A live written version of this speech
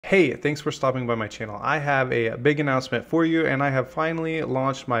Hey, thanks for stopping by my channel. I have a big announcement for you, and I have finally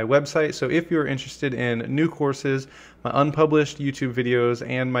launched my website. So if you're interested in new courses, my unpublished YouTube videos,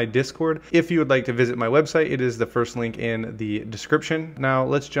 and my Discord, if you would like to visit my website, it is the first link in the description. Now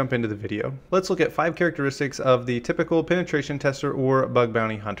let's jump into the video. Let's look at 5 characteristics of the typical penetration tester or bug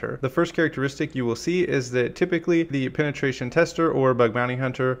bounty hunter. The first characteristic you will see is that typically the penetration tester or bug bounty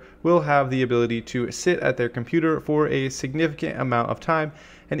hunter will have the ability to sit at their computer for a significant amount of time.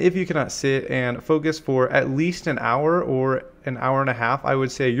 And if you cannot sit and focus for at least an hour or an hour and a half, I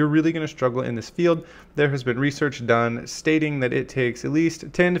would say you're really going to struggle in this field. There has been research done stating that it takes at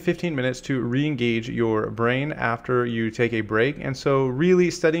least 10 to 15 minutes to re-engage your brain after you take a break. And so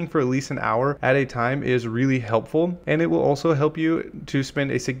really studying for at least an hour at a time is really helpful. And it will also help you to spend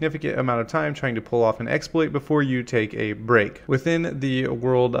a significant amount of time trying to pull off an exploit before you take a break. Within the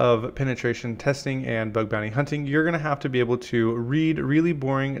world of penetration testing and bug bounty hunting, you're going to have to be able to read really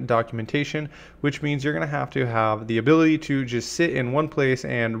boring documentation, which means you're going to have the ability to just sit in one place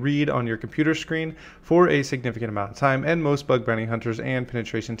and read on your computer screen for a significant amount of time. And most bug bounty hunters and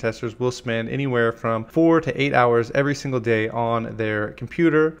penetration testers will spend anywhere from 4 to 8 hours every single day on their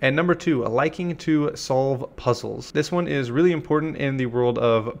computer. And number 2, liking to solve puzzles. This one is really important in the world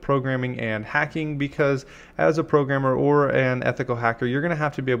of programming and hacking, because as a programmer or an ethical hacker, you're going to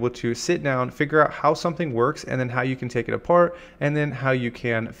have to be able to sit down, figure out how something works, and then how you can take it apart, and then how you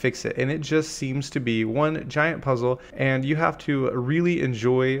can fix it. And it just seems to be one giant puzzle, and you have to really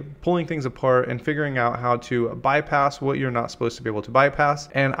enjoy pulling things apart and figuring out how to bypass what you're not supposed to be able to bypass.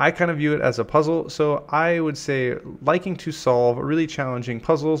 And I kind of view it as a puzzle, so I would say liking to solve really challenging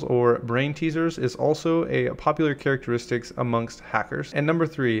puzzles or brain teasers is also a popular characteristics amongst hackers. And number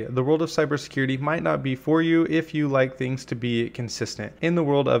 3, the world of cybersecurity might not be for you if you like things to be consistent. In the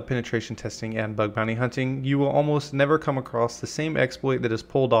world of penetration testing and bug bounty hunting, you will almost never come across the same exploit that is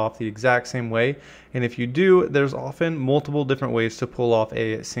pulled off the exact same way. And if you do, there's often multiple different ways to pull off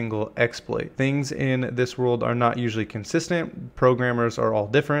a single exploit. Things in this world are not usually consistent. Programmers are all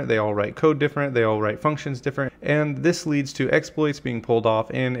different. They all write code different. They all write functions different. And this leads to exploits being pulled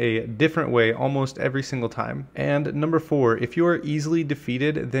off in a different way almost every single time. And number 4, if you are easily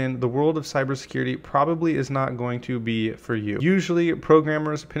defeated, then the world of cybersecurity probably is not going to be for you. Usually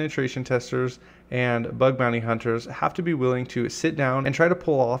programmers, penetration testers, and bug bounty hunters have to be willing to sit down and try to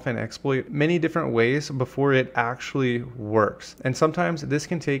pull off an exploit many different ways before it actually works. And sometimes this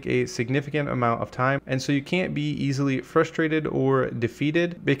can take a significant amount of time, and so you can't be easily frustrated or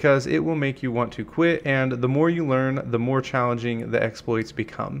defeated, because it will make you want to quit, and the more you learn, the more challenging the exploits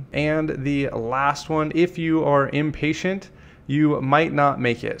become. And the last one, if you are impatient, you might not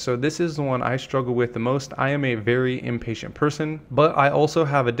make it. So this is the one I struggle with the most. I am a very impatient person, but I also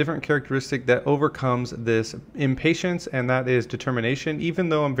have a different characteristic that overcomes this impatience, and that is determination. Even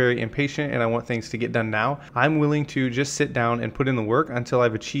though I'm very impatient and I want things to get done now, I'm willing to just sit down and put in the work until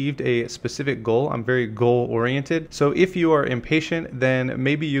I've achieved a specific goal. I'm very goal oriented. So if you are impatient, then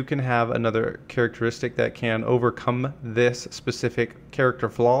maybe you can have another characteristic that can overcome this specific character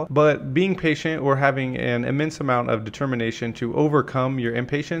flaw. But being patient or having an immense amount of determination to overcome your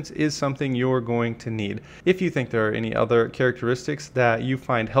impatience is something you're going to need. If you think there are any other characteristics that you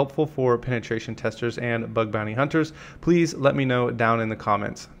find helpful for penetration testers and bug bounty hunters, please let me know down in the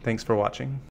comments. Thanks for watching.